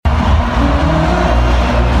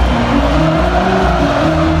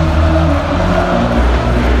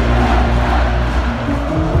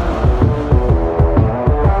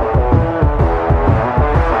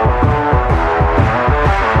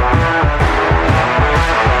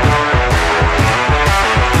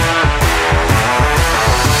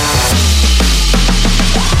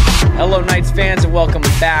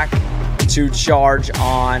back to Charge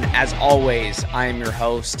On. As always, I am your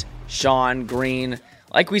host, Sean Green.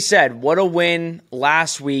 Like we said, what a win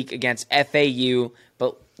last week against FAU.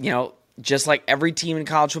 But, just like every team in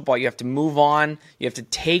college football, you have to move on. You have to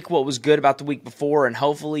take what was good about the week before, and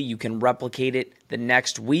hopefully you can replicate it the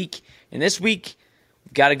next week. And this week,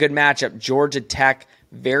 we've got a good matchup. Georgia Tech,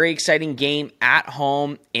 very exciting game at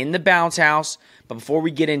home in the Bounce House. But before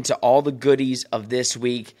we get into all the goodies of this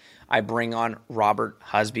week, I bring on Robert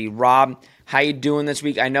Husby. Rob, how you doing this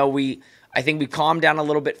week? I think we calmed down a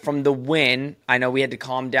little bit from the win. I know we had to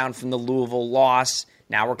calm down from the Louisville loss.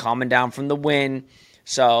 Now we're calming down from the win.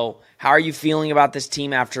 So how are you feeling about this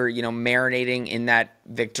team after, marinating in that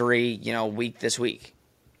victory, week this week?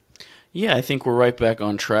 Yeah, I think we're right back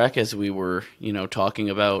on track as we were, talking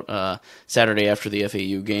about Saturday after the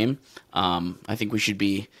FAU game. I think we should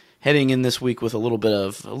be heading in this week with a little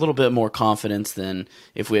bit more confidence than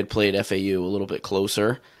if we had played FAU a little bit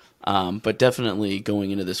closer. But definitely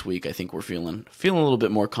going into this week, I think we're feeling a little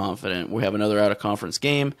bit more confident. We have another out-of-conference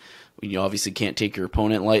game. You obviously can't take your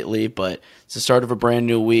opponent lightly, but it's the start of a brand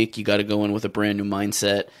new week. You got to go in with a brand new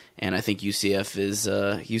mindset, and I think UCF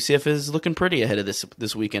is looking pretty ahead of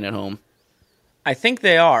this weekend at home. I think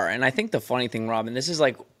they are, and I think the funny thing, Robin, this is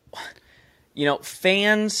like,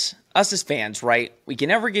 fans, us as fans, right? We can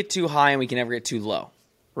never get too high and we can never get too low,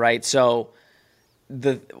 right? So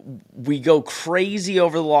we go crazy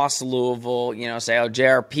over the loss to Louisville, say,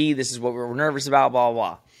 JRP, this is what we were nervous about, blah,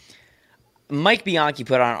 blah, blah. Mike Bianchi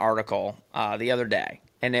put out an article the other day,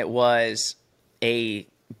 and it was a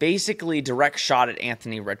basically direct shot at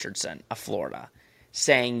Anthony Richardson of Florida,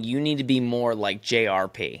 saying you need to be more like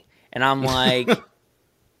JRP. And I'm like,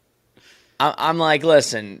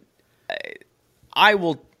 listen, I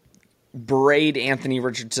will berate Anthony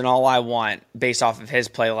Richardson all I want based off of his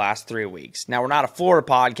play the last 3 weeks. Now, we're not a Florida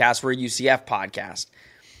podcast, we're a UCF podcast.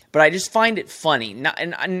 But I just find it funny. Now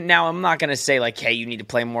I'm not going to say, hey, you need to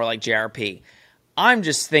play more like JRP. I'm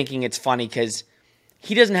just thinking it's funny because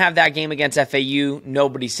he doesn't have that game against FAU.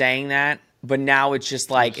 Nobody's saying that. But now it's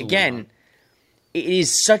just again, it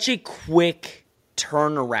is such a quick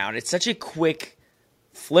turnaround. It's such a quick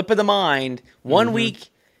flip of the mind. One week,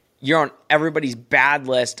 you're on everybody's bad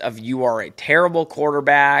list of you are a terrible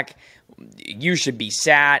quarterback. You should be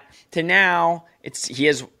sat. To now, he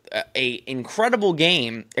has a incredible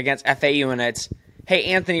game against FAU, and it's, hey,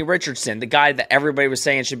 Anthony Richardson, the guy that everybody was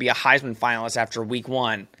saying should be a Heisman finalist after week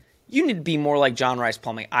one, you need to be more like John Rice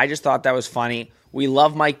Plumlee. I just thought that was funny. We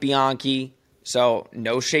love Mike Bianchi, so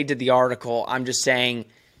no shade to the article. I'm just saying,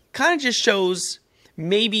 kind of just shows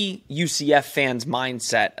maybe UCF fans'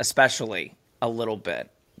 mindset, especially a little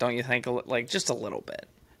bit. Don't you think? Just a little bit.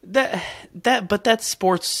 But that's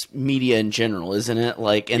sports media in general, isn't it?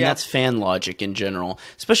 That's fan logic in general,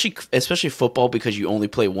 especially football, because you only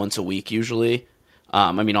play once a week usually.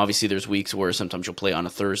 Obviously there's weeks where sometimes you'll play on a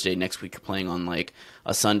Thursday, next week you're playing on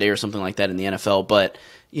a Sunday or something like that in the NFL. But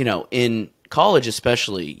in college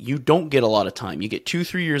especially, you don't get a lot of time. You get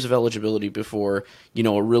 2-3 years of eligibility before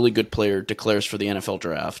a really good player declares for the NFL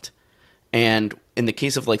draft. And in the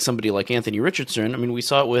case of somebody like Anthony Richardson, we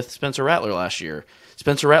saw it with Spencer Rattler last year.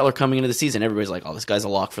 Spencer Rattler coming into the season, everybody's like, oh, this guy's a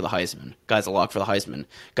lock for the Heisman. Guy's a lock for the Heisman.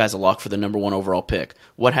 Guy's a lock for the number 1 overall pick.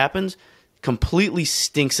 What happens? Completely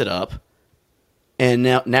stinks it up. And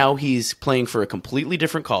now he's playing for a completely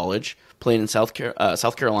different college, playing in South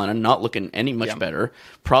Carolina, not looking any much better.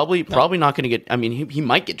 Probably not going to get. He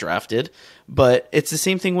might get drafted, but it's the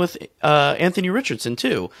same thing with Anthony Richardson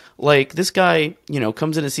too. This guy,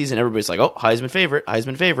 comes in a season, everybody's like, oh, Heisman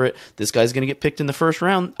favorite. This guy's going to get picked in the first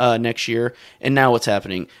round next year. And now what's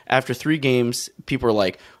happening? After 3 games, people are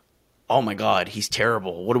like, oh my God, he's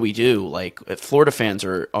terrible. What do we do? Florida fans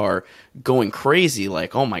are going crazy.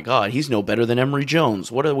 Oh my God, he's no better than Emory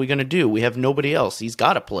Jones. What are we going to do? We have nobody else. He's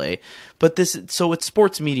got to play. But so it's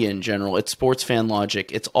sports media in general. It's sports fan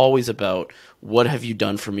logic. It's always about what have you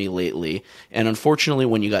done for me lately? And unfortunately,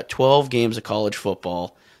 when you got 12 games of college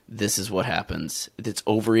football, this is what happens. It's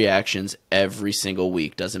overreactions every single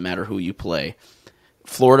week. Doesn't matter who you play.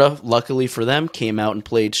 Florida, luckily for them, came out and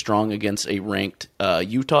played strong against a ranked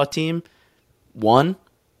Utah team, won,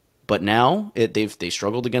 but now they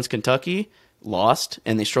struggled against Kentucky, lost,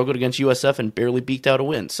 and they struggled against USF and barely beeked out a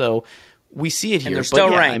win. So we see it here. And they're still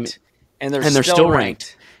ranked. And they're still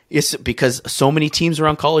ranked. Yes, because so many teams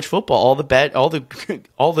around college football, all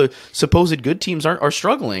the supposed good teams are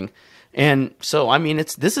struggling. And so,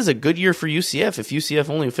 this is a good year for UCF. If UCF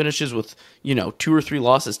only finishes with, 2 or 3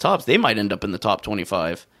 losses tops, they might end up in the top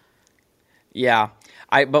 25. Yeah.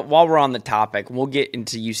 But while we're on the topic, we'll get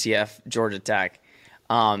into UCF, Georgia Tech.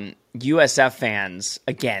 USF fans,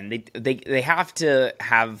 again, they have to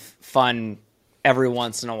have fun every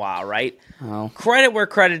once in a while, right? Oh. Credit where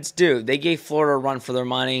credit's due. They gave Florida a run for their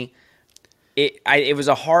money. It was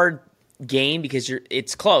a hard game because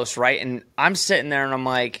it's close, right? And I'm sitting there and I'm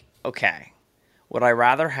like, okay, would I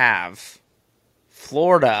rather have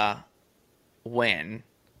Florida win,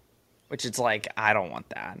 which it's like, I don't want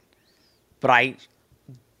that. But I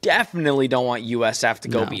definitely don't want USF to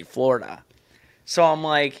go beat Florida. So I'm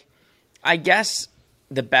like, I guess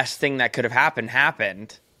the best thing that could have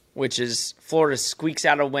happened, which is Florida squeaks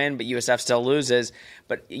out a win, but USF still loses.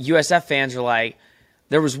 But USF fans are like,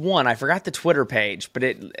 there was one, I forgot the Twitter page, but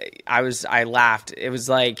I laughed. It was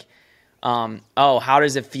like, how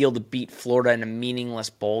does it feel to beat Florida in a meaningless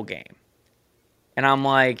bowl game? And I'm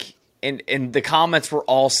like, and the comments were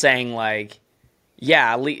all saying like,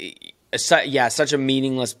 such a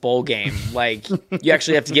meaningless bowl game. Like, you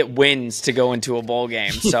actually have to get wins to go into a bowl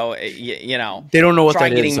game. So, you know. They don't know what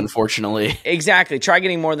that is, unfortunately. Exactly. Try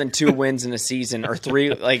getting more than 2 wins in a season or 3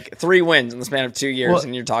 wins in the span of 2 years,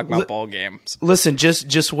 and you're talking about bowl games. Listen,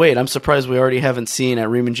 just wait. I'm surprised we already haven't seen at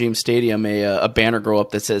Raymond James Stadium a banner go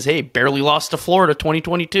up that says, hey, barely lost to Florida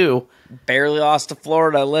 2022. Barely lost to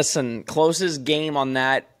Florida. Listen, closest game on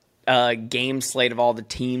that game slate of all the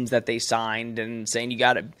teams that they signed, and saying you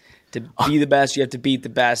got to be the best, you have to beat the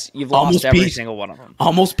best. You've lost every single one of them.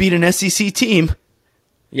 Almost beat an SEC team.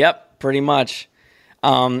 Yep, pretty much.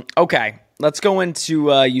 Okay, let's go into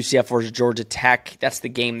UCF versus Georgia Tech. That's the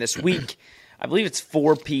game this week. I believe it's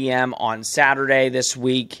 4 p.m. on Saturday this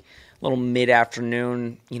week. A little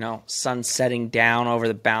mid-afternoon, sun setting down over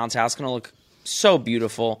the Bounce House. Going to look so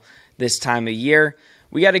beautiful this time of year.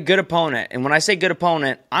 We got a good opponent. And when I say good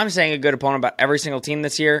opponent, I'm saying a good opponent about every single team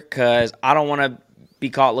this year because I don't want to be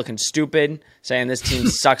caught looking stupid saying this team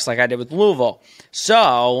sucks like I did with Louisville.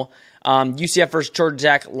 So UCF versus Georgia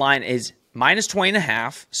Tech line is minus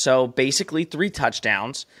 20.5, so basically 3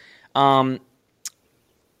 touchdowns. Lot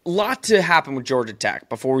to happen with Georgia Tech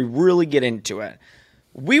before we really get into it.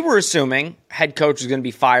 We were assuming head coach was going to be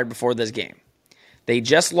fired before this game. They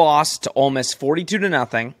just lost to Ole Miss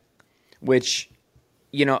 42-0, which,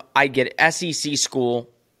 I get SEC school,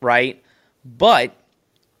 right? But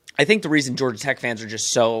I think the reason Georgia Tech fans are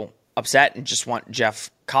just so upset and just want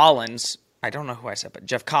Jeff Collins, I don't know who I said, but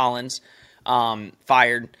Jeff Collins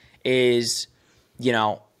fired is,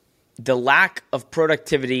 the lack of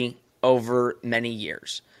productivity over many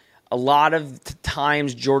years. A lot of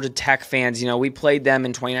times Georgia Tech fans, we played them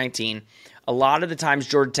in 2019. A lot of the times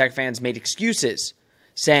Georgia Tech fans made excuses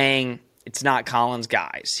saying it's not Collins'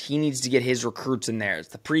 guys. He needs to get his recruits in there. It's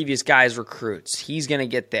the previous guy's recruits. He's going to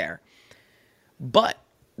get there. But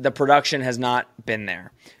the production has not been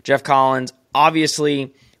there. Jeff Collins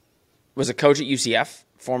obviously was a coach at UCF,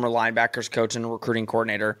 former linebackers coach and recruiting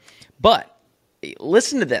coordinator. But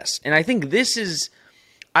listen to this, and I think this is,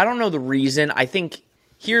 I don't know the reason. I think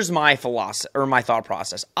here's my philosophy or my thought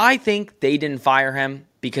process. I think they didn't fire him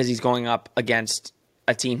because he's going up against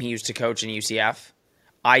a team he used to coach in UCF.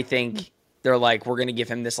 I think they're like, we're going to give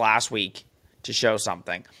him this last week to show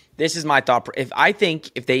something. This is my thought.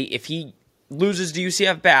 If he loses to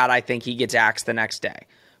UCF bad, I think he gets axed the next day.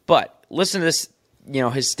 But listen to this,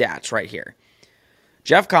 his stats right here.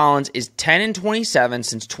 Jeff Collins is 10-27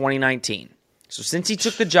 since 2019. So since he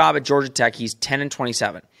took the job at Georgia Tech, he's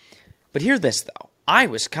 10-27. But hear this, though. I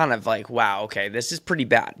was kind of like, wow, okay, this is pretty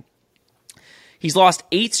bad. He's lost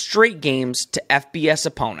 8 straight games to FBS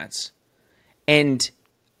opponents, and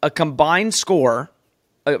a combined score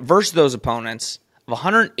versus those opponents of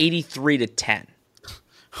 183-10.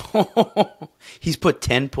 He's put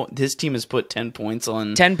 10 points. His team has put 10 points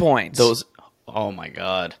on 10 points. Those. Oh my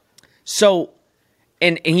God. So,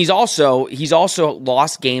 and he's also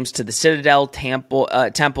lost games to the Citadel,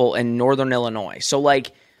 Temple, and Northern Illinois. So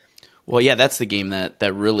well, yeah, that's the game that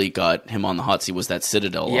really got him on the hot seat was that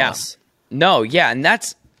Citadel loss. No, yeah, and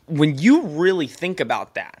that's when you really think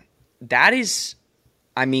about that. That is,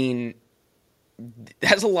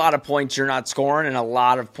 that's a lot of points you're not scoring and a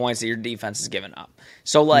lot of points that your defense is giving up.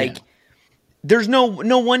 So, there's no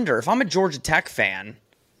wonder. If I'm a Georgia Tech fan,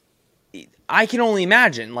 I can only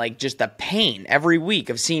imagine, just the pain every week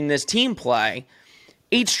of seeing this team play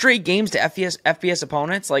 8 straight games to FBS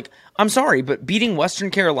opponents. I'm sorry, but beating Western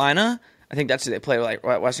Carolina, I think that's who they play,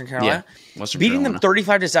 Western Carolina. Yeah, Western beating Carolina.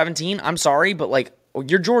 them 35-17, I'm sorry, but,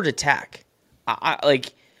 you're Georgia Tech. I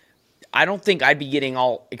don't think I'd be getting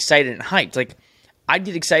all excited and hyped. I'd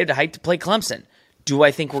get excited to hype to play Clemson. Do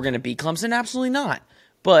I think we're going to beat Clemson? Absolutely not.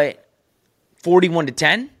 But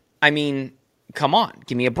 41-10, come on,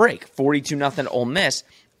 give me a break. 42-0 Ole Miss.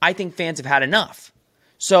 I think fans have had enough.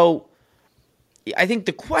 So I think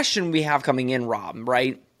the question we have coming in, Rob,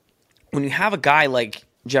 right? When you have a guy like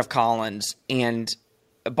Jeff Collins, and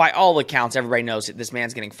by all accounts, everybody knows that this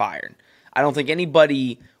man's getting fired. I don't think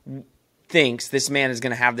anybody thinks this man is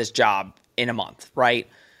going to have this job in a month, right?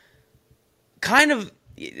 Kind of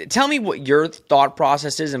tell me what your thought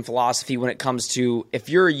process is and philosophy when it comes to, if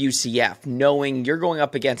you're a UCF, knowing you're going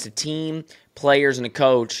up against a team, players, and a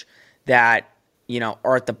coach that,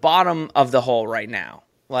 are at the bottom of the hole right now.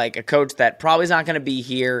 Like a coach that probably is not going to be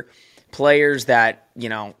here, players that,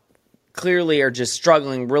 clearly are just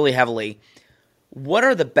struggling really heavily. What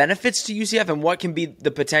are the benefits to UCF, and what can be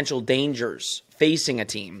the potential dangers facing a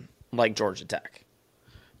team like Georgia Tech?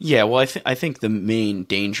 Yeah, well, I think the main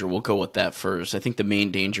danger, we'll go with that first. I think the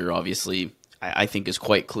main danger, obviously, I think is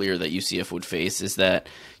quite clear that UCF would face is that,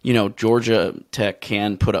 Georgia Tech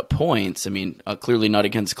can put up points. I mean, clearly not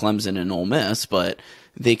against Clemson and Ole Miss, but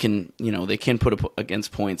they can, they can put up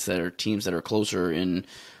against points that are teams that are closer in,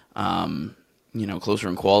 closer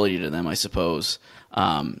in quality to them, I suppose.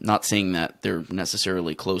 Not saying that they're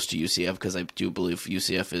necessarily close to UCF, because I do believe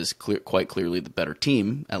UCF is quite clearly the better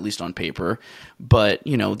team, at least on paper. But,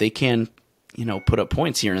 they can, put up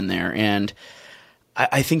points here and there. And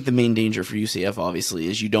I think the main danger for UCF, obviously,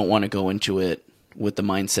 is you don't want to go into it with the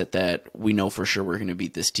mindset that we know for sure we're going to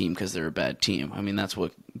beat this team because they're a bad team. I mean, that's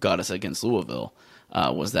what got us against Louisville,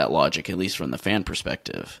 was that logic, at least from the fan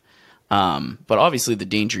perspective. But obviously the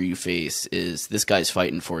danger you face is this guy's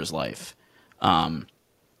fighting for his life.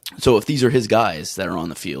 So if these are his guys that are on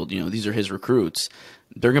the field, these are his recruits,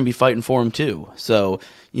 they're going to be fighting for him too. So,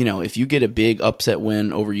 if you get a big upset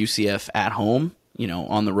win over UCF at home,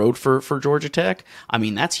 on the road for Georgia Tech, I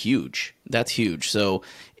mean, that's huge. That's huge. So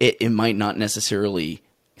it might not necessarily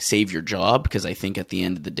save your job, because I think at the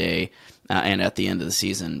end of the day, and at the end of the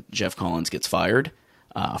season, Jeff Collins gets fired.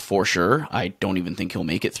 For sure. I don't even think he'll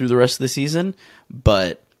make it through the rest of the season.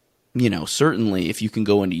 But, certainly if you can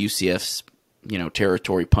go into UCF's,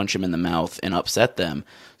 territory, punch him in the mouth and upset them,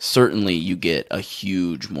 certainly you get a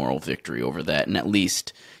huge moral victory over that. And at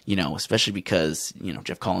least, especially because,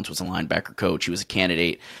 Jeff Collins was a linebacker coach. He was a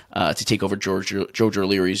candidate to take over Joe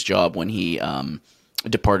O'Leary's job when he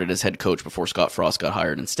departed as head coach before Scott Frost got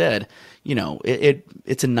hired instead.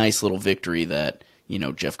 It's a nice little victory that,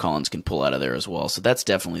 Jeff Collins can pull out of there as well. So that's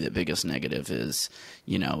definitely the biggest negative is,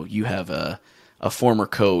 you have a former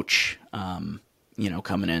coach,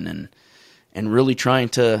 coming in and really trying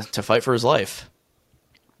to fight for his life.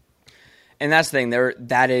 And that's the thing,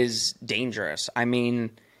 that is dangerous. I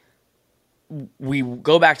mean, we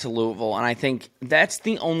go back to Louisville, and I think that's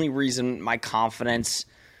the only reason my confidence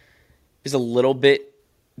is a little bit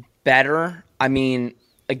better. I mean,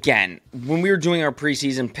 again, when we were doing our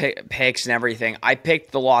preseason picks and everything, I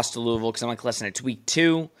picked the loss to Louisville because I'm like, listen, it's week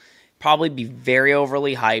 2, probably be very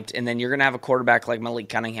overly hyped, and then you're going to have a quarterback like Malik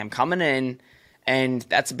Cunningham coming in, and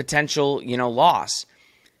that's a potential, loss.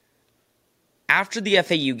 After the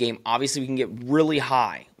FAU game, obviously we can get really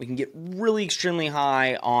high. We can get really extremely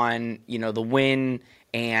high on, the win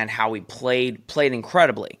and how we played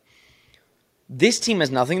incredibly. This team has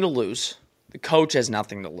nothing to lose. The coach has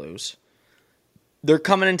nothing to lose. They're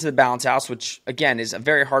coming into the bounce house, which, again, is a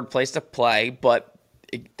very hard place to play, but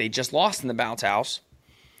they just lost in the bounce house.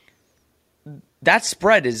 That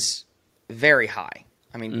spread is very high.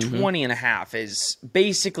 I mean, 20.5 is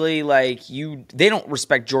basically like they don't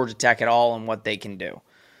respect Georgia Tech at all and what they can do.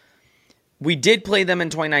 We did play them in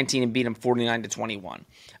 2019 and beat them 49-21.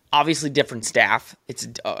 Obviously, different staff. It's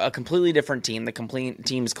a completely different team. The complete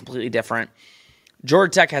team is completely different.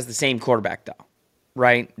 Georgia Tech has the same quarterback, though,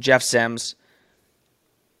 right? Jeff Sims.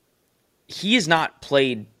 He has not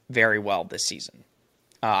played very well this season.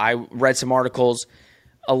 I read some articles.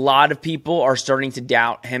 A lot of people are starting to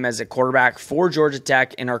doubt him as a quarterback for Georgia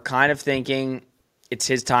Tech and are kind of thinking it's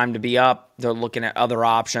his time to be up. They're looking at other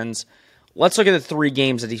options. Let's look at the 3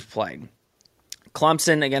 games that he's played.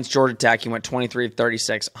 Clemson against Georgia Tech, he went 23 of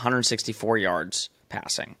 36, 164 yards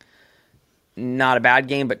passing. Not a bad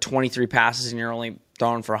game, but 23 passes and you're only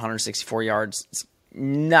throwing for 164 yards. It's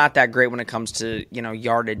not that great when it comes to,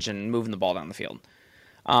 yardage and moving the ball down the field.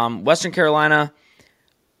 Western Carolina,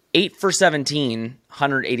 8 for 17,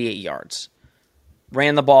 188 yards.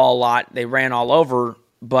 Ran the ball a lot. They ran all over,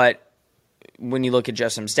 but when you look at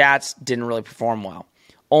just some stats, didn't really perform well.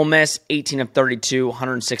 Ole Miss, 18 of 32,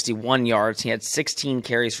 161 yards. He had 16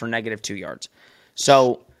 carries for -2 yards.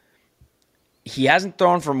 So he hasn't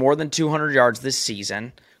thrown for more than 200 yards this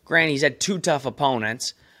season. Granted, he's had 2 tough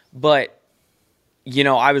opponents, but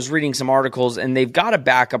I was reading some articles, and they've got a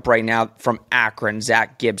backup right now from Akron,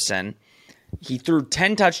 Zach Gibson. He threw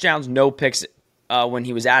 10 touchdowns, no picks when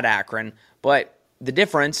he was at Akron. But the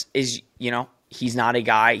difference is, He's not a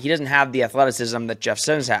guy. He doesn't have the athleticism that Jeff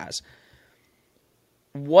Sims has.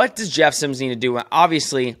 What does Jeff Sims need to do?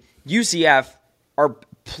 Obviously, UCF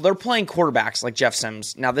they're playing quarterbacks like Jeff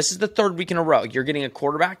Sims. Now, this is the third week in a row. You're getting a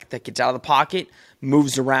quarterback that gets out of the pocket,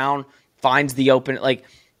 moves around, finds the open. Like,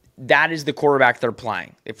 that is the quarterback they're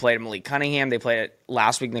playing. They played Malik Cunningham. They played it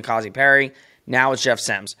last week, N'Kezie Perry. Now it's Jeff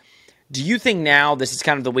Sims. Do you think now this is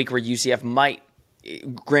kind of the week where UCF might,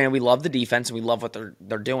 granted we love the defense and we love what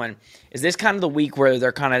they're doing, is this kind of the week where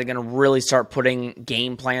they're kind of going to really start putting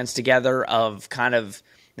game plans together of kind of,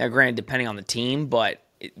 now granted depending on the team, but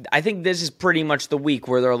I think this is pretty much the week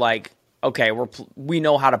where they're like, okay, we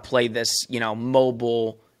know how to play this,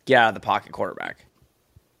 mobile, get out of the pocket quarterback.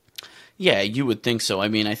 Yeah, you would think so. I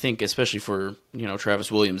mean, I think especially for,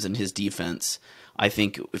 Travis Williams and his defense, I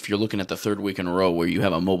think if you're looking at the third week in a row where you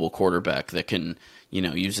have a mobile quarterback that can,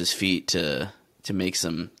 use his feet to make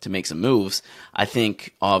some moves, I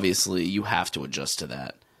think obviously you have to adjust to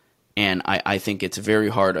that. And I think it's very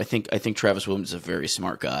hard. I think Travis Williams is a very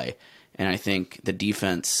smart guy. And I think the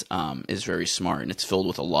defense is very smart, and it's filled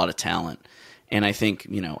with a lot of talent. And I think,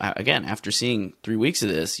 again, after seeing 3 weeks of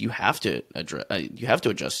this, you have to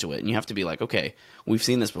adjust to it, and you have to be like, okay, we've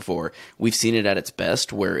seen this before. We've seen it at its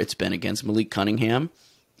best where it's been against Malik Cunningham.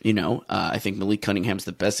 I think Malik Cunningham's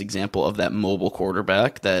the best example of that mobile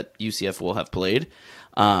quarterback that UCF will have played.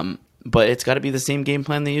 But it's got to be the same game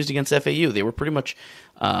plan they used against FAU. They were pretty much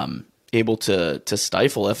able to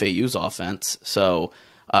stifle FAU's offense. So.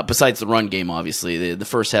 Besides the run game, obviously, the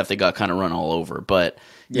first half they got kind of run all over. But,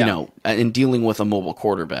 in dealing with a mobile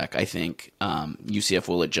quarterback, I think UCF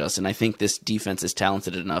will adjust. And I think this defense is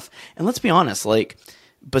talented enough. And let's be honest,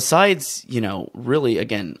 besides, really,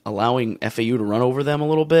 again, allowing FAU to run over them a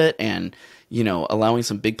little bit and, allowing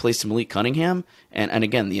some big plays to Malik Cunningham, and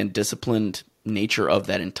again, the undisciplined nature of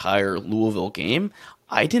that entire Louisville game,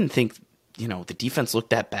 I didn't think the defense looked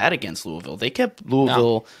that bad against Louisville. They kept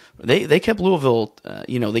Louisville. No. They kept Louisville.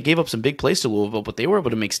 They gave up some big plays to Louisville, but they were able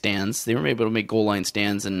to make stands. They were able to make goal line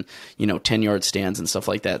stands and 10-yard stands and stuff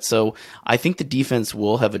like that. So I think the defense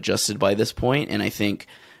will have adjusted by this point, and I think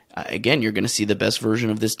again you're going to see the best version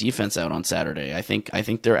of this defense out on Saturday. I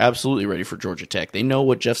think they're absolutely ready for Georgia Tech. They know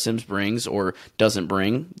what Jeff Sims brings or doesn't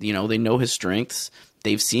bring. They know his strengths.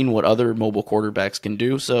 They've seen what other mobile quarterbacks can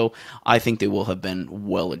do. So I think they will have been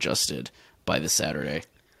well adjusted by this Saturday.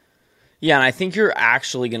 Yeah, and I think you're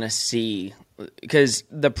actually going to see, because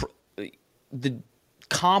the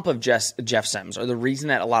comp of Jeff Sims, or the reason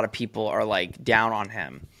that a lot of people are down on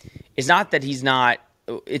him, is not that it's not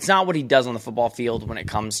what he does on the football field when it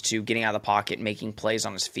comes to getting out of the pocket, making plays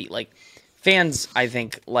on his feet. Fans, I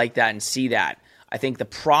think, like that and see that. I think the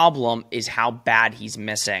problem is how bad he's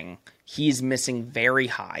missing. He's missing very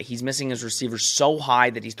high. He's missing his receivers so high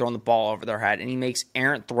that he's throwing the ball over their head, and he makes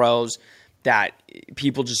errant throws that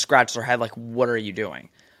people just scratch their head like, what are you doing?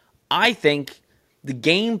 I think the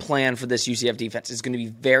game plan for this UCF defense is going to be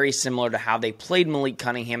very similar to how they played Malik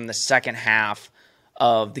Cunningham in the second half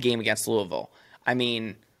of the game against Louisville. I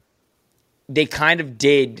mean, they kind of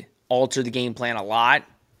did alter the game plan a lot.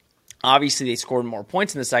 Obviously, they scored more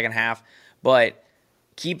points in the second half, but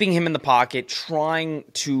keeping him in the pocket, trying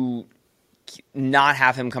to not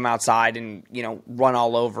have him come outside and, run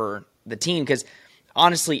all over the team. Because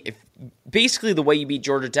honestly, basically the way you beat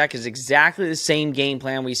Georgia Tech is exactly the same game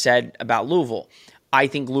plan we said about Louisville. I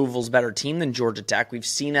think Louisville's a better team than Georgia Tech. We've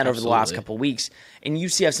seen that over the last couple of weeks. And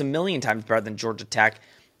UCF's a million times better than Georgia Tech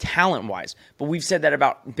talent-wise. But we've said that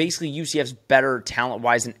about basically UCF's better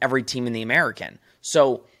talent-wise than every team in the American.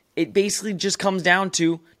 So it basically just comes down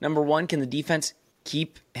to, number one, can the defense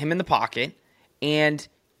keep him in the pocket? And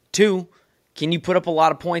two, can you put up a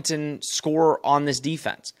lot of points and score on this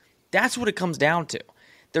defense? That's what it comes down to.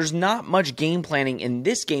 There's not much game planning in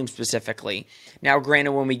this game specifically. Now,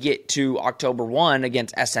 granted, when we get to October 1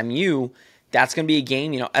 against SMU, that's going to be a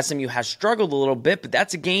game. SMU has struggled a little bit, but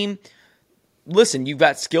that's a game. Listen, you've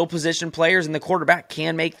got skill position players, and the quarterback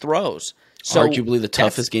can make throws. So arguably the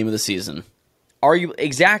toughest game of the season.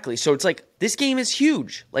 Exactly. So it's this game is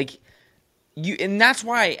huge. And that's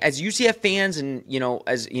why, as UCF fans, and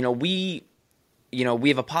we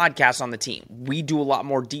have a podcast on the team. We do a lot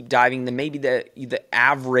more deep diving than maybe the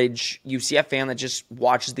average UCF fan that just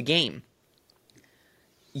watches the game.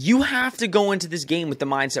 You have to go into this game with the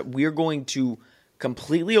mindset we're going to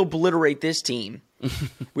completely obliterate this team.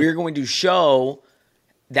 We're going to show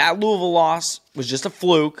that Louisville loss was just a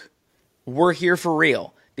fluke. We're here for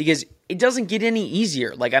real. Because it doesn't get any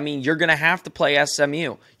easier. You're going to have to play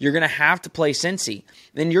SMU. You're going to have to play Cincy.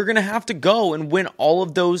 Then you're going to have to go and win all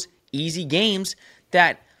of those easy games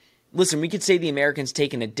listen, we could say the Americans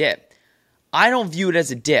taking a dip. I don't view it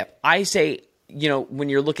as a dip. I say when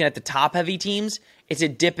you're looking at the top-heavy teams, it's a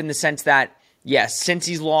dip in the sense that, yes,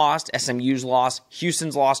 Cincy's lost, SMU's lost,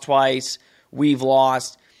 Houston's lost twice, we've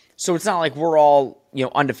lost. So it's not like we're all,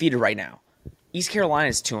 undefeated right now. East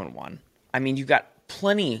Carolina's 2-1. I mean, you've got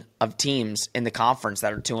plenty of teams in the conference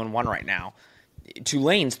that are 2-1 right now.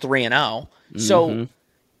 Tulane's 3-0. So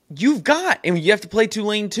you have to play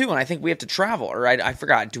Tulane too, and I think we have to travel. Or I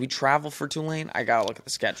forgot. Do we travel for Tulane? I gotta look at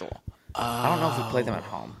the schedule. I don't know if we play them at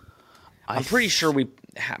home. I'm pretty sure we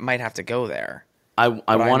might have to go there. I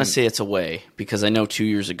want to say it's away because I know 2 or 3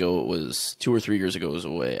 years ago it was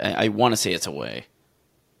away. I want to say it's away.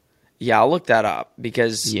 Yeah, I'll look that up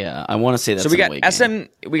because I want to say that's. So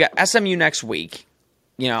we got SMU next week.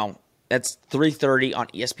 That's 3:30 on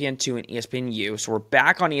ESPN2 and ESPNU. So we're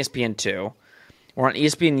back on ESPN2. We're on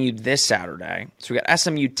ESPNU this Saturday. So we got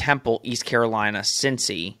SMU, Temple, East Carolina,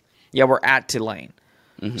 Cincy. Yeah, we're at Tulane.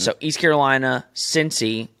 So East Carolina,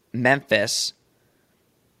 Cincy, Memphis,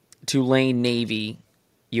 Tulane, Navy,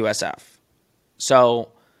 USF. So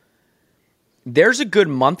there's a good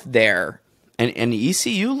month there. And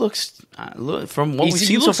ECU looks from what we've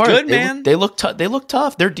seen so far. Good, man. They look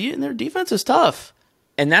tough. Their defense is tough.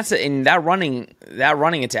 And that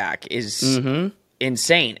running attack is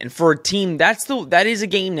insane. And for a team, that is a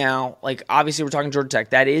game now. Like obviously we're talking Georgia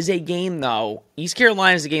Tech. That is a game though. East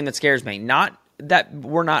Carolina is a game that scares me. Not that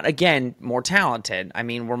we're not again more talented. I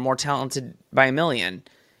mean, we're more talented by a million.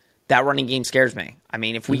 That running game scares me. I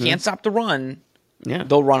mean, if we can't stop the run,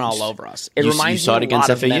 they'll run all over us. It reminds me a lot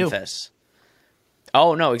of Memphis.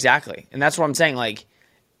 Oh no, exactly. And that's what I'm saying. Like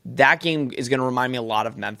that game is going to remind me a lot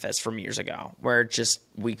of Memphis from years ago, where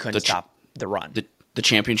we couldn't stop the run. The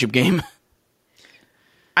championship game.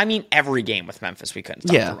 I mean, every game with Memphis we couldn't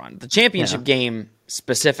stop the run. The championship game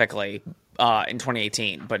specifically in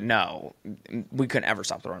 2018, but no, we couldn't ever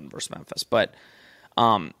stop the run versus Memphis. But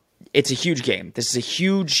it's a huge game. This is a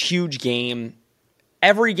huge, huge game.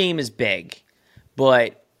 Every game is big,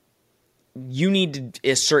 but you need to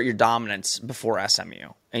assert your dominance before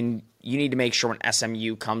SMU. And you need to make sure when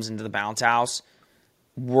SMU comes into the bounce house,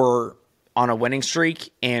 we're on a winning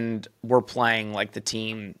streak and we're playing like the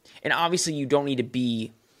team. And obviously you don't need to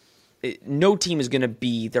be – no team is going to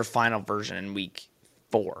be their final version in week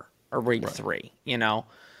 4 or week 3,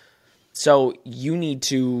 So you need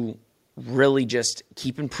to really just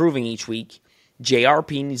keep improving each week.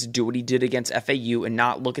 JRP needs to do what he did against FAU and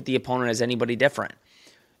not look at the opponent as anybody different.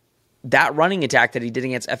 That running attack that he did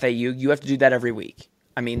against FAU, you have to do that every week.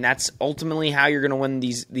 I mean, that's ultimately how you're going to win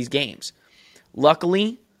these games.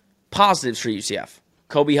 Luckily, positives for UCF.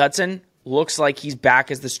 Kobe Hudson looks like he's back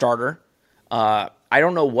as the starter. I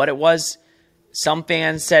don't know what it was. Some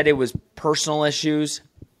fans said it was personal issues.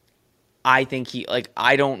 I think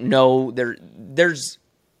I don't know. There's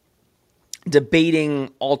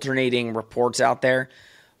debating, alternating reports out there,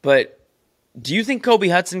 but do you think Kobe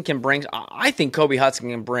Hudson can bring – I think Kobe Hudson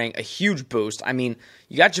can bring a huge boost. I mean,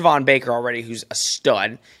 you got Javon Baker already, who's a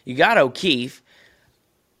stud. You got O'Keefe.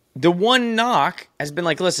 The one knock has been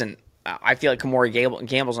like, listen, I feel like Kamori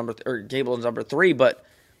Gamble's number 3, but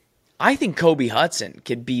I think Kobe Hudson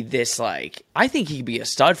could be this I think he could be a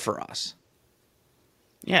stud for us.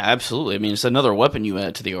 Yeah, absolutely. I mean, it's another weapon you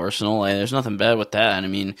add to the arsenal. There's nothing bad with that. I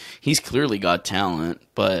mean, he's clearly got talent,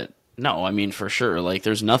 but no, I mean, for sure.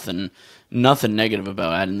 There's nothing negative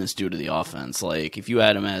about adding this dude to the offense. If you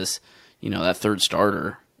add him as, that third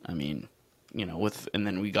starter, I mean, and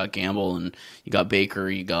then we got Gamble and you got Baker,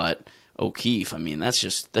 you got O'Keefe. I mean, that's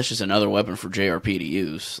just another weapon for JRP to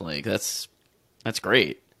use. That's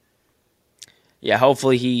great. Yeah,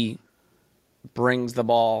 hopefully he brings the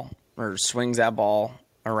ball or swings that ball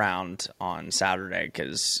around on Saturday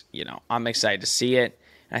because, I'm excited to see it.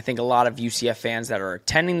 And I think a lot of UCF fans that are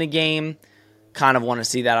attending the game kind of want to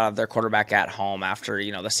see that out of their quarterback at home after,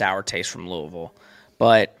 the sour taste from Louisville.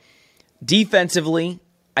 But defensively,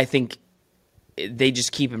 I think they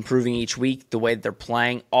just keep improving each week the way that they're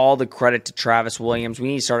playing. All the credit to Travis Williams. We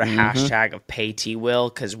need to start a hashtag of pay T-Will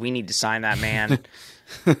because we need to sign that man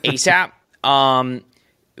ASAP.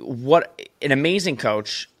 What an amazing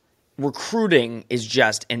coach. Recruiting is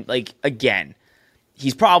just, and again,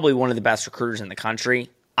 he's probably one of the best recruiters in the country.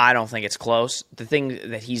 I don't think it's close. The thing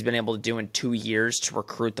that he's been able to do in 2 years to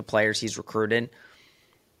recruit the players he's recruited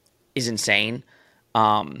is insane.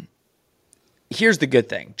 Here's the good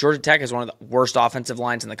thing. Georgia Tech is one of the worst offensive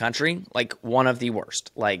lines in the country, one of the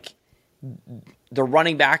worst. The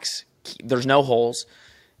running backs, there's no holes,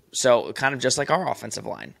 so kind of just like our offensive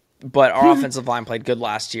line. But our offensive line played good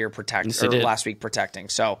last week protecting.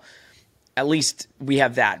 So at least we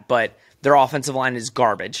have that. But their offensive line is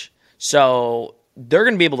garbage. So they're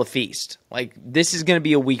going to be able to feast. Like, this is going to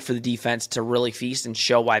be a week for the defense to really feast and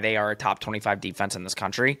show why they are a top 25 defense in this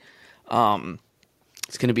country.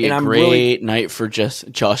 It's going to be a great night for Josh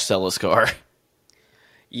Seliskar.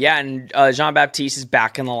 Yeah, and Jean-Baptiste is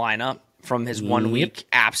back in the lineup from his 1 week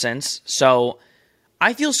absence. So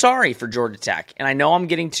I feel sorry for Georgia Tech. And I know I'm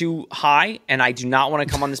getting too high, and I do not want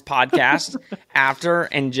to come on this podcast after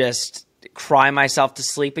and just cry myself to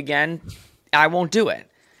sleep again. I won't do it.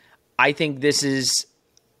 I think it's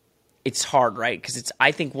hard, right? Because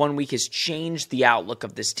I think 1 week has changed the outlook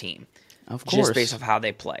of this team. Of course. Just based off how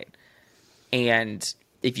they played. And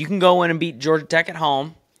if you can go in and beat Georgia Tech at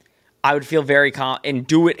home, I would feel very and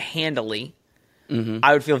do it handily. Mm-hmm.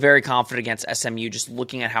 I would feel very confident against SMU. Just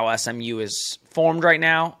looking at how SMU is formed right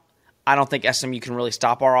now, I don't think SMU can really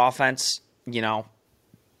stop our offense. Now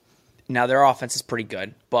their offense is pretty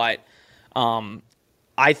good, but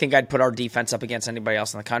I think I'd put our defense up against anybody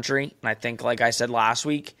else in the country. And I think, like I said last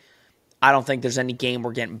week, I don't think there's any game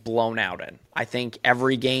we're getting blown out in. I think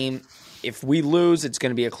every game, if we lose, it's going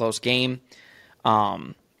to be a close game.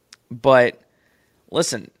 But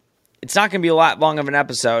listen, it's not going to be a lot long of an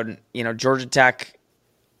episode. Georgia Tech,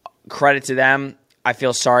 credit to them. I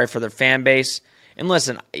feel sorry for their fan base. And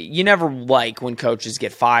listen, you never like when coaches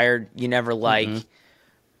get fired. You never like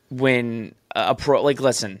when a pro,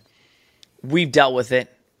 listen, we've dealt with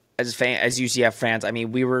it as UCF fans. I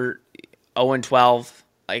mean, we were 0-12.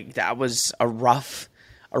 Like, that was a rough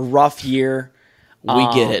year.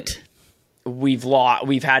 We get it. We've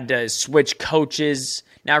had to switch coaches.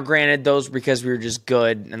 Now, granted, those were because we were just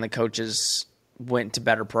good and the coaches went to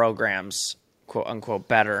better programs, quote unquote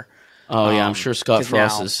better. Oh yeah, I'm sure Scott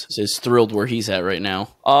Frost is thrilled where he's at right now.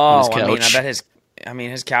 Oh, on his couch. I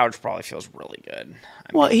bet his couch probably feels really good.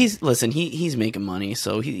 He's making money,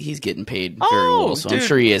 so he's getting paid very well. So dude, I'm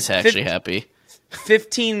sure he is actually happy.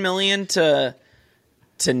 $15 million to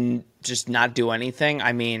just not do anything.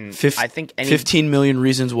 I mean, I think 15 million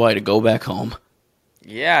reasons why to go back home.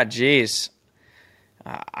 Yeah, geez.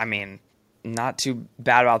 I mean, not too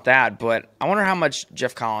bad about that, but I wonder how much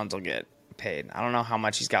Jeff Collins will get paid. I don't know how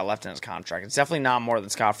much he's got left in his contract. It's definitely not more than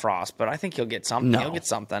Scott Frost, but I think he'll get something. No. He'll get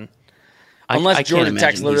something. Unless Georgia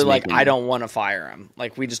Tech's literally like, I don't want to fire him.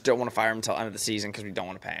 Like, we just don't want to fire him until the end of the season because we don't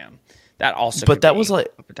want to pay him. That also could be was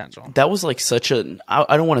like a potential. That was like such a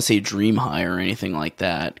I don't want to say dream hire or anything like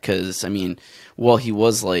that, because I mean, well, he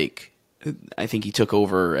was like, I think he took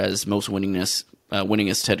over as most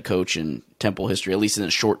winningest head coach in Temple history, at least in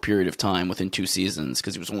a short period of time within 2 seasons,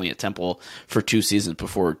 because he was only at Temple for 2 seasons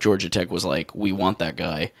before Georgia Tech was like, we want that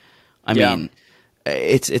guy. I mean,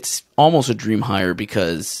 it's almost a dream hire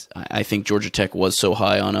because I think Georgia Tech was so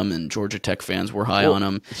high on him, and Georgia Tech fans were high on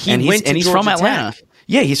him. He's from Atlanta.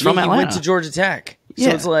 Yeah, he's from Atlanta. He went to Georgia Tech. So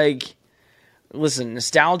it's like, listen,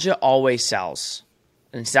 nostalgia always sells.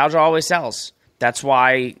 Nostalgia always sells. That's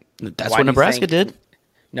why. That's what Nebraska did.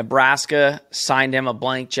 Nebraska signed him a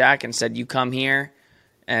blank check and said, you come here.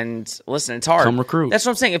 And listen, it's hard. Come recruit. That's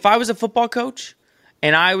what I'm saying. If I was a football coach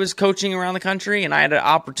and I was coaching around the country and I had an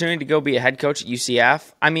opportunity to go be a head coach at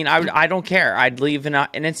UCF, I mean, I don't care. I'd leave in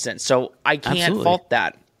an instant. So I can't fault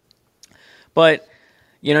that. But,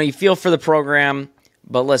 you feel for the program.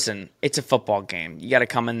 But listen, it's a football game. You got to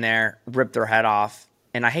come in there, rip their head off.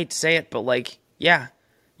 And I hate to say it, but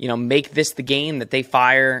make this the game that they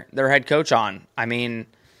fire their head coach on. I mean,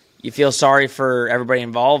 you feel sorry for everybody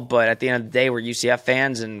involved, but at the end of the day, we're UCF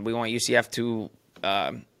fans, and we want UCF to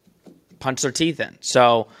punch their teeth in.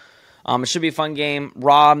 So it should be a fun game.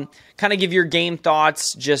 Rob, kind of give your game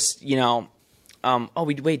thoughts. Just, I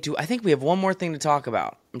think we have one more thing to talk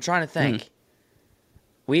about. I'm trying to think.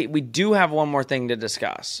 We do have one more thing to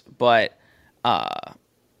discuss, but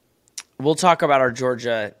we'll talk about our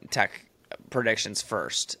Georgia Tech predictions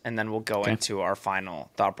first, and then we'll go into our final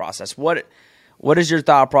thought process. What is your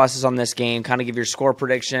thought process on this game? Kind of give your score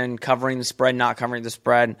prediction, covering the spread, not covering the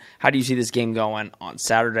spread. How do you see this game going on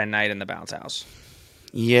Saturday night in the Bounce House?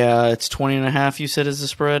 Yeah, it's 20.5, you said, is the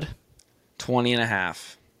spread?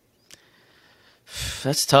 20.5.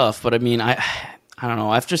 That's tough, but I mean, I don't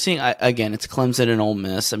know. After seeing, again, it's Clemson and Ole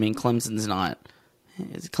Miss. I mean, Clemson's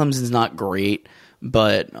not great,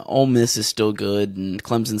 but Ole Miss is still good, and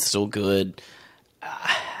Clemson's still good.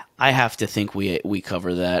 I have to think we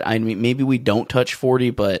cover that. I mean, maybe we don't touch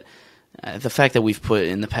 40, but the fact that we've put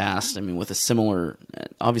in the past, I mean, with a similar,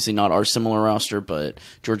 obviously not our similar roster, but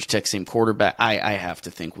Georgia Tech same quarterback, I have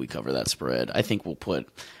to think we cover that spread. I think we'll put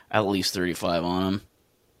at least 35 on them.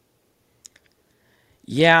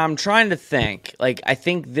 Yeah, I'm trying to think. I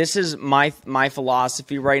think this is my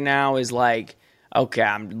philosophy right now is okay,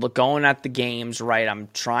 I'm going at the games, right? I'm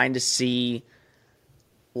trying to see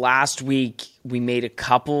last week we made a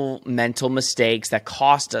couple mental mistakes that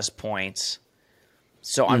cost us points.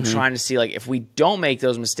 So I'm trying to see, like, if we don't make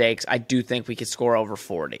those mistakes, I do think we could score over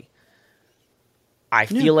 40. I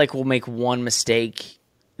feel like we'll make one mistake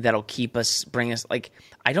that'll bring us, like,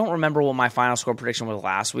 I don't remember what my final score prediction was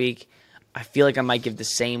last week. I feel like I might give the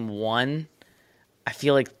same one. I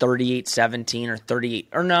feel like 38-17 or 38,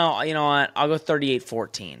 or no, you know what? I'll go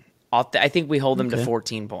 38-14. I think we hold them to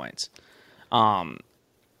 14 points. And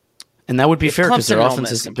that would be fair because their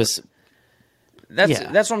offense is.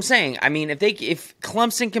 That's what I'm saying. I mean, if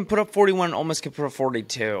Clemson can put up 41, Ole Miss can put up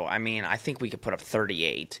 42. I mean, I think we could put up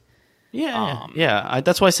 38. Yeah.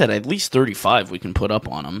 That's why I said at least 35 we can put up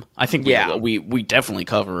on them. I think we definitely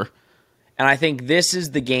cover. And I think this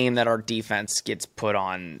is the game that our defense gets put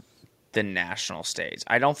on the national stage.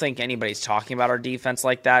 I don't think anybody's talking about our defense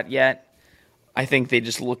like that yet. I think they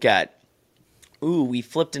just look at, we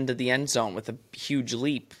flipped into the end zone with a huge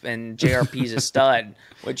leap, and JRP's a stud,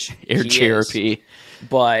 which JRP. is.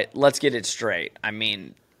 But let's get it straight. I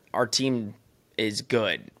mean, our team is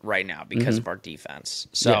good right now because of our defense.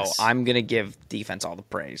 So I'm going to give defense all the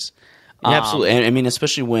praise. Yeah, absolutely. And I mean,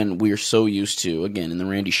 especially when we're so used to, again, in the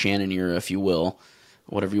Randy Shannon era, if you will,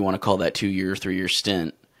 whatever you want to call that 2-year, 3-year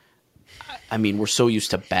stint. I mean, we're so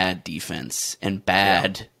used to bad defense and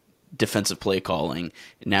bad defensive play calling.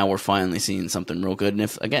 Now we're finally seeing something real good. And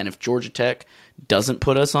if Georgia Tech doesn't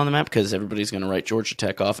put us on the map, because everybody's going to write Georgia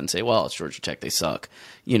Tech off and say, well, it's Georgia Tech, they suck.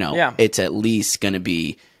 It's at least going to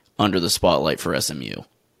be under the spotlight for SMU.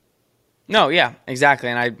 No, yeah, exactly.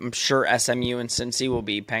 And I'm sure SMU and Cincy will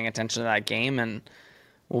be paying attention to that game and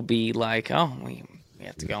will be like, we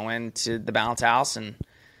have to go into the bounce house and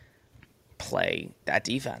play that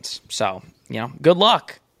defense. So, good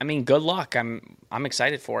luck. I mean, good luck. I'm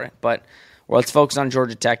excited for it. But let's focus on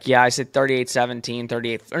Georgia Tech. Yeah, I said 38-17,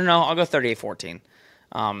 I'll go 38-14.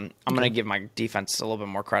 I'm going to give my defense a little bit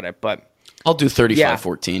more credit, but I'll do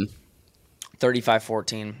 35-14.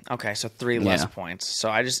 35-14. Okay, so 3 less points. So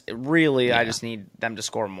I just need them to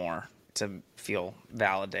score more to feel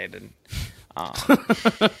validated. All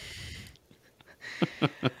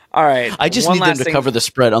right. I just need them to cover the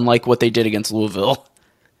spread, unlike what they did against Louisville.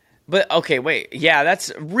 But okay, wait. Yeah,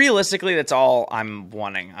 that's all I'm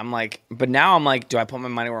wanting. But now I'm like, do I put my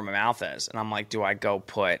money where my mouth is? And I'm like, do I go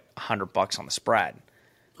put $100 on the spread?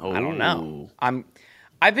 I don't know.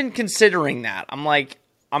 I've been considering that. I'm like,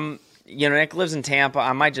 Nick lives in Tampa.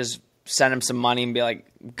 I might just send him some money and be like,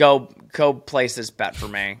 go place this bet for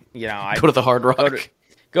me. Go to the Hard Rock.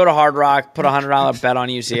 Go to Hard Rock, put a $100 bet on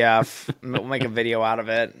UCF. We'll make a video out of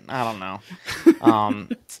it. I don't know.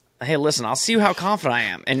 Hey, listen, I'll see how confident I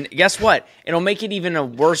am. And guess what? It'll make it even a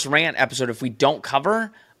worse rant episode if we don't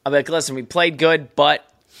cover. I'll be like, listen, we played good, but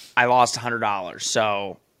I lost $100.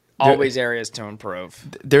 So always areas to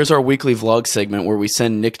improve. There's our weekly vlog segment where we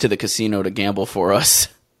send Nick to the casino to gamble for us.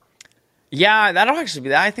 Yeah, that'll actually be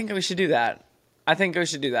that. I think we should do that. I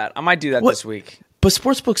might do that this week. But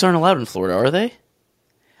sportsbooks aren't allowed in Florida, are they?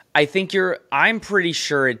 I'm pretty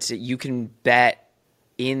sure you can bet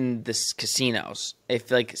in the casinos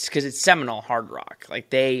because it's Seminole, Hard Rock. I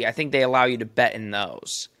think they allow you to bet in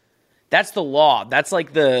those. That's the law. That's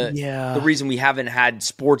like the reason we haven't had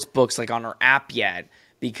sports books like on our app yet,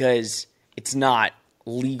 because it's not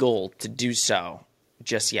legal to do so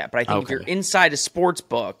just yet. But I think if you're inside a sports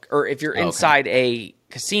book or if you're inside a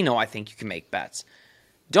casino, I think you can make bets.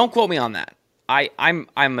 Don't quote me on that. I'm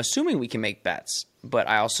assuming we can make bets, but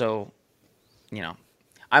I also,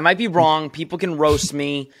 I might be wrong. People can roast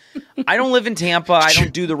me. I don't live in Tampa. I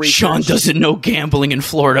don't do the research. Sean doesn't know gambling in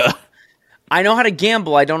Florida. I know how to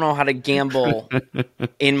gamble. I don't know how to gamble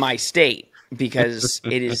in my state because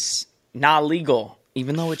it is not legal,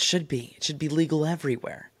 even though it should be. It should be legal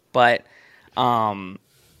everywhere. But,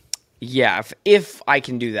 if I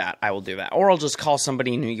can do that, I will do that. Or I'll just call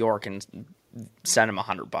somebody in New York and send him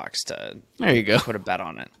 $100 to there you go. Put a bet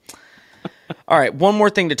on it. All right, one more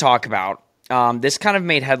thing to talk about. This kind of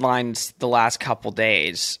made headlines the last couple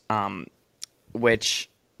days, which,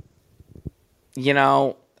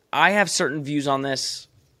 I have certain views on this.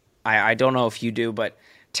 I don't know if you do, but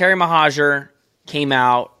Terry Mohajir came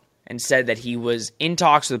out and said that he was in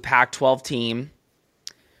talks with the Pac-12 team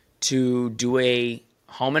to do a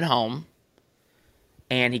home-and-home,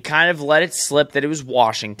 and he kind of let it slip that it was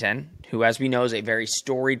Washington, who, as we know, is a very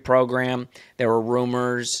storied program. There were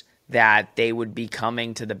rumors that they would be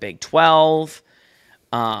coming to the Big 12,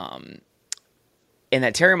 and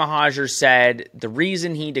that Terry Mohajir said the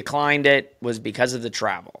reason he declined it was because of the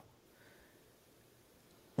travel.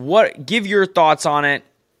 Give your thoughts on it.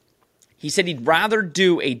 He said he'd rather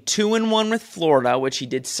do a 2-1 with Florida, which he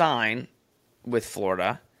did sign, with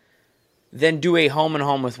Florida, then do a home and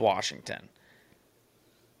home with Washington.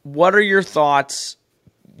 What are your thoughts?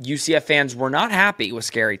 UCF fans were not happy with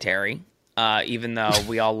Scary Terry, even though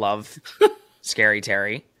we all love Scary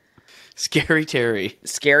Terry. Scary Terry.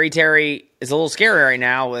 Scary Terry is a little scary right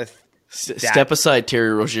now with Step aside,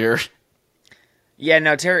 Terry Rozier. Yeah,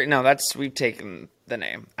 no, Terry. No, we've taken the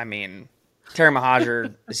name. I mean, Terry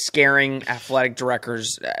Mohajir is scaring athletic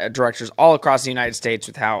directors all across the United States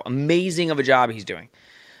with how amazing of a job he's doing.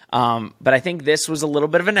 But I think this was a little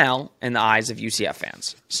bit of an L in the eyes of UCF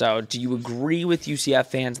fans. So, do you agree with UCF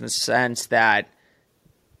fans in the sense that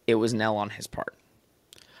it was an L on his part?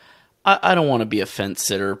 I don't want to be a fence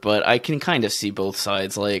sitter, but I can kind of see both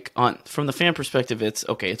sides. Like, from the fan perspective, it's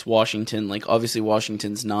okay. It's Washington. Like, obviously,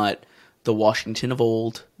 Washington's not the Washington of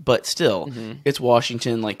old, but still, It's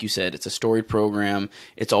Washington. Like you said, it's a storied program.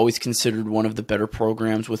 It's always considered one of the better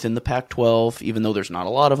programs within the Pac-12, even though there's not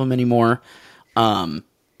a lot of them anymore.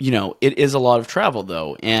 It is a lot of travel,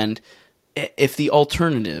 though, and if the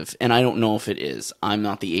alternative, and I don't know if it is, I'm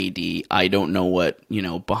not the AD, I don't know what,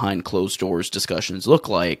 behind closed doors discussions look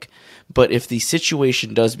like, but if the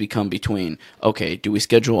situation does become between, okay, do we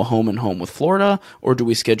schedule a home and home with Florida, or do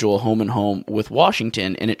we schedule a home and home with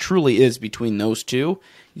Washington, and it truly is between those two,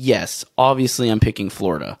 yes, obviously I'm picking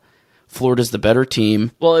Florida. Florida's the better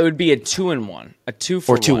team. Well, it would be a 2-1, a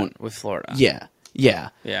 2-for-1 with Florida. Yeah.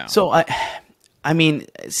 So I mean,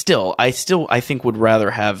 I think would rather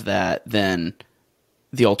have that than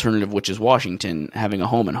the alternative, which is Washington having a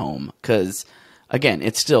home and home. Because, again,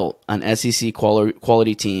 it's still an SEC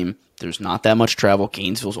quality team. There's not that much travel.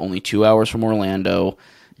 Gainesville's only 2 hours from Orlando.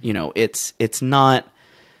 It's not.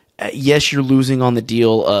 Yes, you're losing on the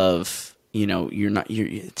deal of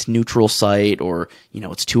it's neutral site, or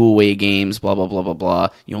it's 2 away games. Blah blah blah blah blah.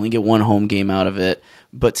 You only get 1 home game out of it,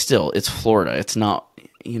 but still, it's Florida. It's not.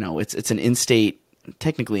 It's an in-state,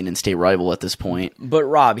 technically an in-state rival at this point. But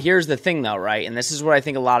Rob, here's the thing, though, right? And this is what I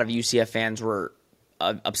think a lot of UCF fans were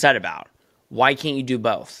upset about. Why can't you do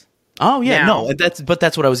both? Oh yeah, no, that's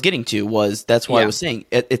what I was getting to. That's why I was saying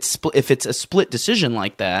if it's a split decision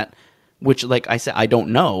like that, which, like I said, I don't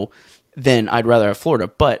know, then I'd rather have Florida.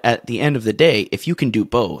 But at the end of the day, if you can do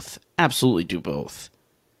both, absolutely do both.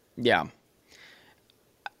 Yeah,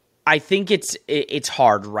 I think it's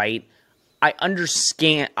hard, right? I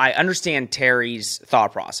understand Terry's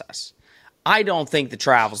thought process. I don't think the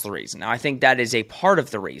travel's the reason. Now, I think that is a part of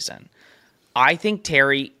the reason. I think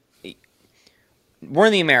Terry, we're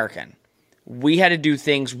in the American. We had to do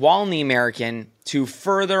things while in the American to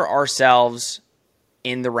further ourselves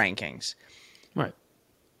in the rankings. Right.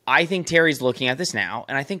 I think Terry's looking at this now,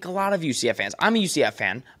 and I think a lot of UCF fans. I'm a UCF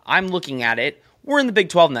fan. I'm looking at it. We're in the Big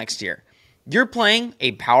 12 next year. You're playing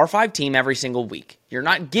a Power 5 team every single week. You're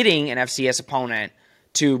not getting an FCS opponent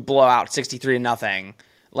to blow out 63-0.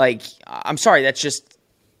 Like, I'm sorry, that's just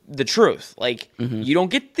the truth. Like, you don't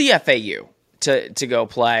get the FAU to go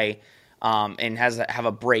play and have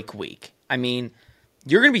a break week. I mean,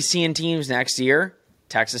 you're going to be seeing teams next year,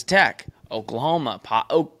 Texas Tech, Oklahoma,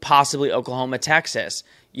 possibly Oklahoma, Texas,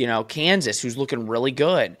 Kansas, who's looking really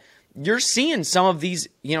good. You're seeing some of these,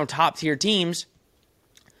 top-tier teams.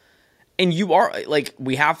 And you are, like,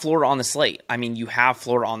 we have Florida on the slate. I mean, you have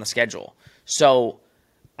Florida on the schedule. So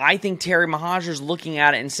I think Terry Mohajir's looking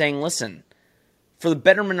at it and saying, listen, for the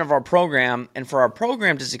betterment of our program and for our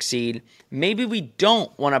program to succeed, maybe we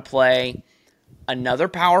don't want to play another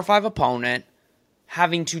Power 5 opponent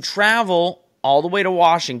having to travel all the way to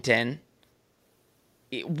Washington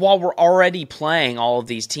while we're already playing all of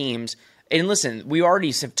these teams. And listen, we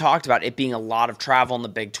already have talked about it being a lot of travel in the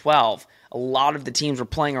Big 12. A lot of the teams we're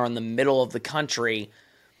playing are in the middle of the country.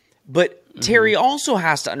 But Terry also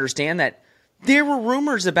has to understand that there were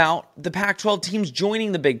rumors about the Pac-12 teams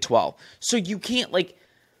joining the Big 12. So you can't,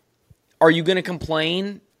 are you going to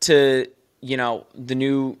complain to, the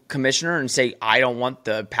new commissioner and say, I don't want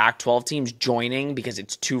the Pac-12 teams joining because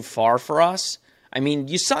it's too far for us? I mean,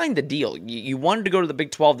 you signed the deal. You wanted to go to the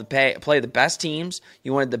Big 12 to play the best teams.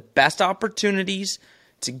 You wanted the best opportunities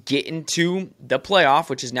to get into the playoff,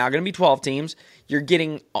 which is now going to be 12 teams. You're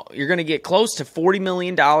going to get close to $40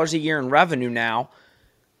 million a year in revenue now.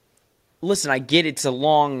 Listen, I get it's a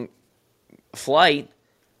long flight,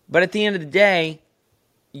 but at the end of the day,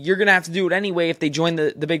 you're going to have to do it anyway if they join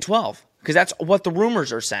the Big 12, because that's what the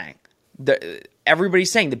rumors are saying.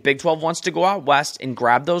 Everybody's saying the Big 12 wants to go out west and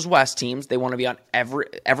grab those West teams. They want to be on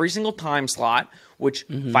every single time slot, which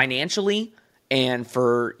financially and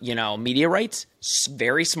for, media rights,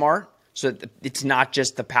 very smart. So it's not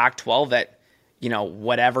just the Pac-12 at,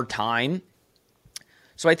 whatever time.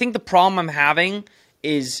 So I think the problem I'm having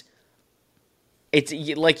is it's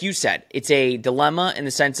like you said, it's a dilemma in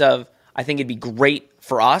the sense of I think it'd be great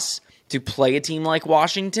for us to play a team like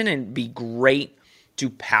Washington and be great to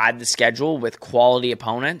pad the schedule with quality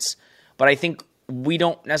opponents. But I think we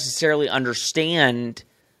don't necessarily understand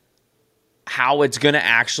how it's going to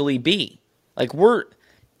actually be. Like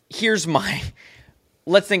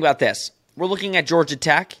let's think about this. We're looking at Georgia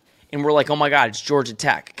Tech and we're like, oh my God, it's Georgia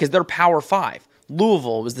Tech because they're Power 5.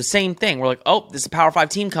 Louisville was the same thing. We're like, oh, this is a Power 5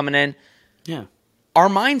 team coming in. Yeah. Our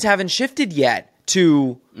minds haven't shifted yet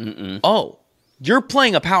to, oh, you're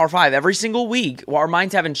playing a Power 5 every single week. Well, our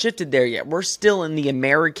minds haven't shifted there yet. We're still in the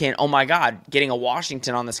American, oh my God, getting a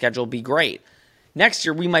Washington on the schedule would be great. Next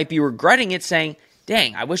year, we might be regretting it saying,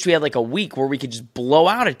 dang, I wish we had like a week where we could just blow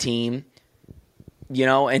out a team,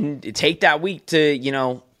 and take that week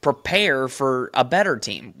to, prepare for a better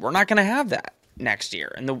team. We're not going to have that next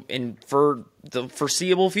year and for the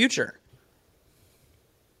foreseeable future.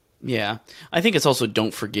 Yeah. I think it's also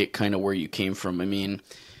don't forget kind of where you came from. I mean,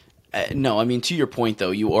 to your point, though,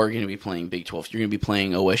 you are going to be playing Big 12. You're going to be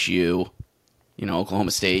playing OSU, Oklahoma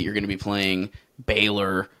State. You're going to be playing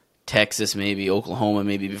Baylor, Texas, maybe Oklahoma,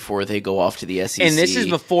 maybe before they go off to the SEC. And this is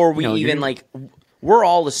before we we're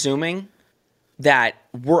all assuming that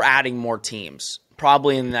we're adding more teams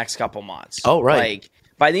probably in the next couple months. Oh, right. Like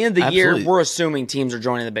by the end of the Absolutely. year, we're assuming teams are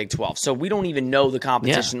joining the Big 12. So we don't even know the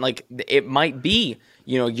competition. Yeah. Like it might be,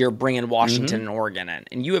 you're bringing Washington and Oregon in,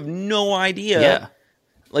 and you have no idea. Yeah.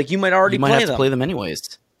 Like you might already have to play them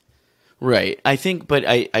anyways. Right. I think, but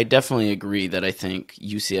I definitely agree that I think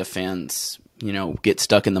UCF fans, get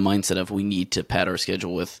stuck in the mindset of we need to pad our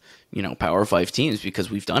schedule with, Power 5 teams because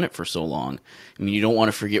we've done it for so long. I mean, you don't want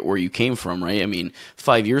to forget where you came from, right? I mean,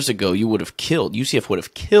 5 years ago, UCF would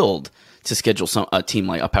have killed to schedule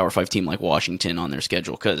a Power 5 team like Washington on their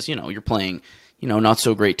schedule because, you're playing, not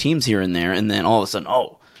so great teams here and there. And then all of a sudden,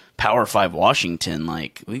 Power 5 Washington,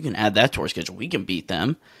 like we can add that to our schedule. We can beat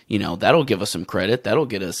them. That'll give us some credit. That'll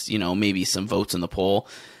get us, maybe some votes in the poll.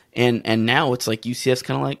 And now it's like UCF's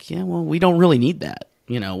kind of like, yeah, well, we don't really need that.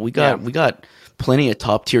 We got plenty of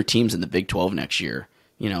top tier teams in the Big 12 next year.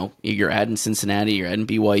 You're adding Cincinnati, you're adding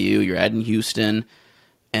BYU, you're adding Houston,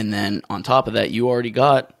 and then on top of that, you already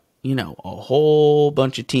got a whole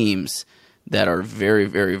bunch of teams that are very,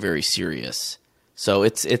 very, very serious. So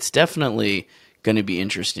it's definitely going to be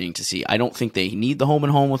interesting to see. I don't think they need the home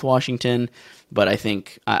and home with Washington, but I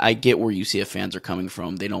think I get where UCF fans are coming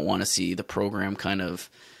from. They don't want to see the program kind of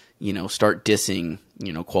start dissing,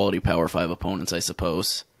 quality Power 5 opponents, I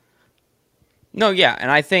suppose. No, yeah, and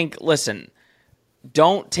I think, listen,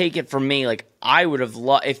 don't take it from me. Like, I would have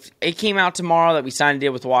loved, if it came out tomorrow that we signed a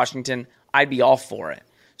deal with Washington, I'd be all for it.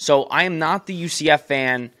 So I am not the UCF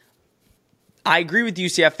fan. I agree with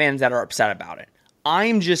UCF fans that are upset about it.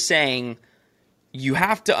 I'm just saying you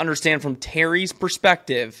have to understand from Terry's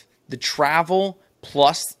perspective, the travel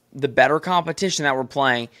plus the better competition that we're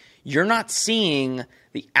playing, you're not seeing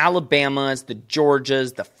the Alabamas, the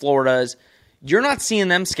Georgias, the Floridas. You're not seeing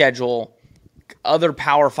them schedule other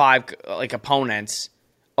Power 5 opponents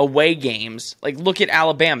away games. Like look at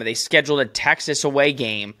Alabama. They scheduled a Texas away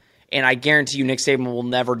game, and I guarantee you Nick Saban will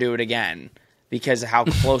never do it again because of how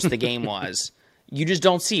close the game was. You just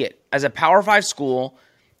don't see it. As a Power 5 school,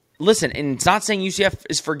 listen, and it's not saying UCF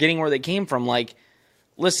is forgetting where they came from. Like,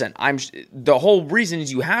 listen, the whole reason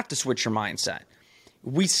is you have to switch your mindset.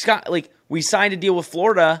 We signed a deal with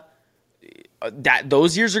Florida. That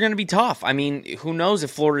those years are going to be tough. I mean, who knows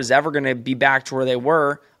if Florida is ever going to be back to where they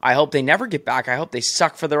were. I hope they never get back. I hope they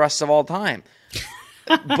suck for the rest of all time.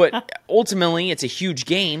 But ultimately, it's a huge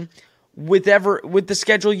game with the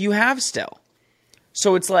schedule you have still.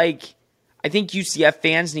 So it's like, I think UCF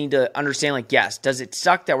fans need to understand, like, yes, does it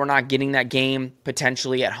suck that we're not getting that game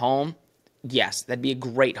potentially at home? Yes, that'd be a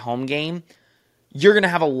great home game. You're going to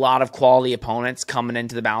have a lot of quality opponents coming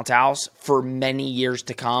into the Bounce House for many years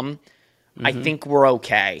to come. Mm-hmm. I think we're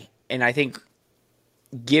okay. And I think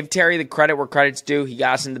give Terry the credit where credit's due. He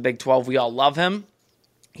got us in the Big 12. We all love him.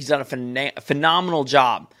 He's done a phenomenal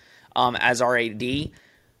job as our AD.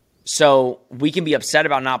 So we can be upset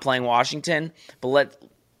about not playing Washington, but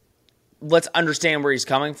let's understand where he's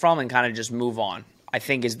coming from and kind of just move on, I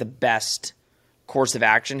think is the best course of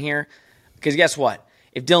action here. Because guess what?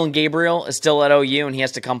 If Dylan Gabriel is still at OU and he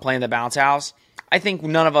has to come play in the Bounce House, I think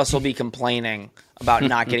none of us will be complaining about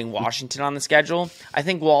not getting Washington on the schedule. I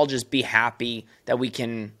think we'll all just be happy that we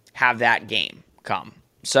can have that game come.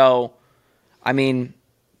 So, I mean,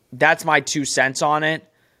 that's my 2 cents on it.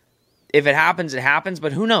 If it happens, it happens,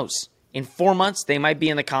 but who knows? In 4 months, they might be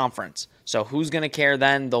in the conference. So who's going to care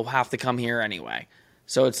then? They'll have to come here anyway.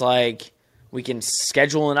 So it's like we can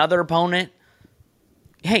schedule another opponent,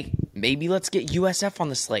 hey, maybe let's get USF on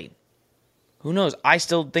the slate. Who knows? I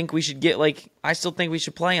still think we should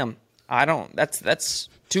play them. That's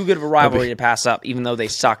too good of a rivalry to pass up, even though they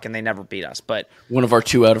suck and they never beat us. But one of our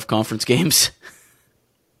 2 out of conference games.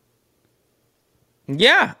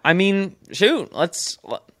 Yeah, I mean, shoot, let's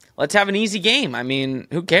have an easy game. I mean,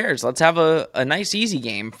 who cares? Let's have a nice easy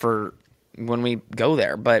game for when we go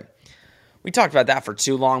there. But we talked about that for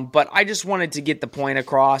too long. But I just wanted to get the point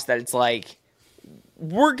across that it's like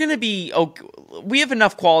we're going to be okay. We have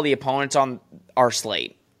enough quality opponents on our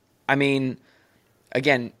slate. I mean,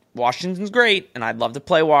 again, Washington's great, and I'd love to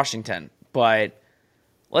play Washington, but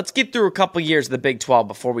let's get through a couple years of the Big 12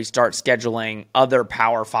 before we start scheduling other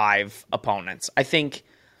Power 5 opponents. I think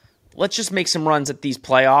let's just make some runs at these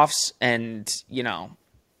playoffs and,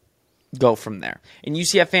 go from there. And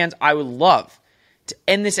UCF fans, I would love to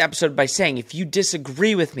end this episode by saying if you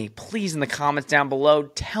disagree with me, please in the comments down below,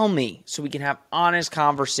 tell me so we can have honest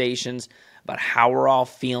conversations about how we're all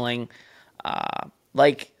feeling.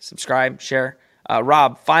 Like, subscribe, share.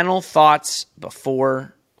 Rob, final thoughts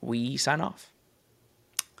before we sign off.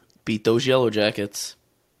 Beat those Yellow Jackets.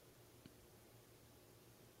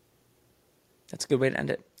 That's a good way to end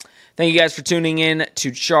it. Thank you guys for tuning in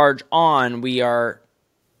to Charge On. We are,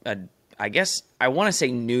 I guess, I want to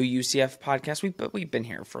say new UCF podcast. But we've been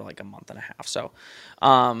here for like a month and a half. So,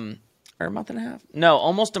 or a month and a half? No,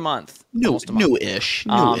 almost a month. New-ish.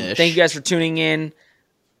 Thank you guys for tuning in.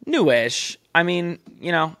 Newish. I mean,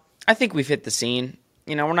 I think we've hit the scene.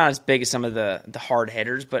 We're not as big as some of the hard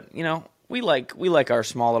hitters, but we like our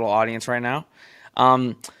small little audience right now.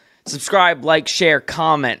 Subscribe, like, share,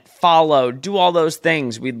 comment, follow, do all those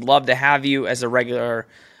things. We'd love to have you as a regular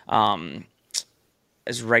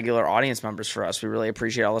audience members for us. We really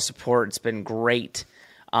appreciate all the support. It's been great.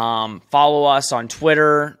 Follow us on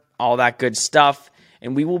Twitter, all that good stuff.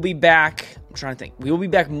 And we will be back. I'm trying to think. We will be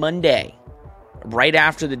back Monday, right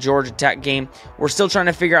after the Georgia Tech game. We're still trying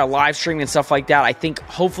to figure out live streaming and stuff like that. I think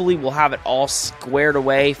hopefully we'll have it all squared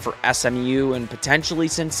away for SMU and potentially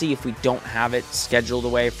Cincy if we don't have it scheduled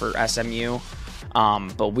away for SMU.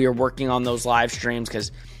 But we are working on those live streams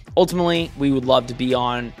because ultimately we would love to be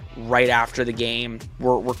on right after the game.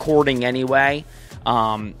 We're recording anyway,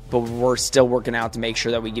 but we're still working out to make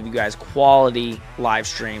sure that we give you guys quality live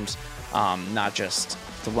streams, not just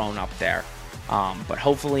thrown up there. But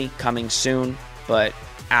hopefully coming soon. But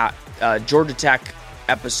at Georgia Tech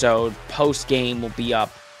episode post-game will be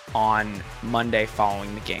up on Monday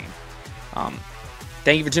following the game.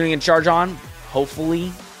 Thank you for tuning in to Charge On.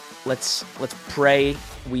 Hopefully, let's pray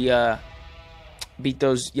we beat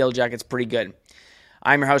those Yellow Jackets pretty good.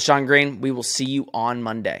 I'm your host, Sean Green. We will see you on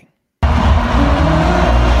Monday.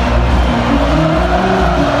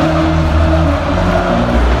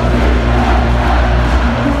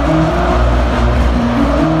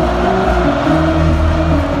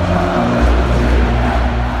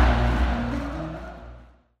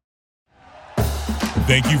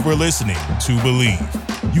 Thank you for listening to Believe.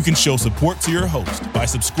 You can show support to your host by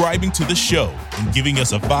subscribing to the show and giving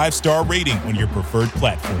us a 5-star rating on your preferred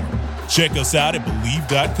platform. Check us out at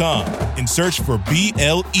Believe.com and search for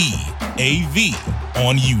BLEAV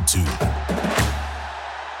on YouTube.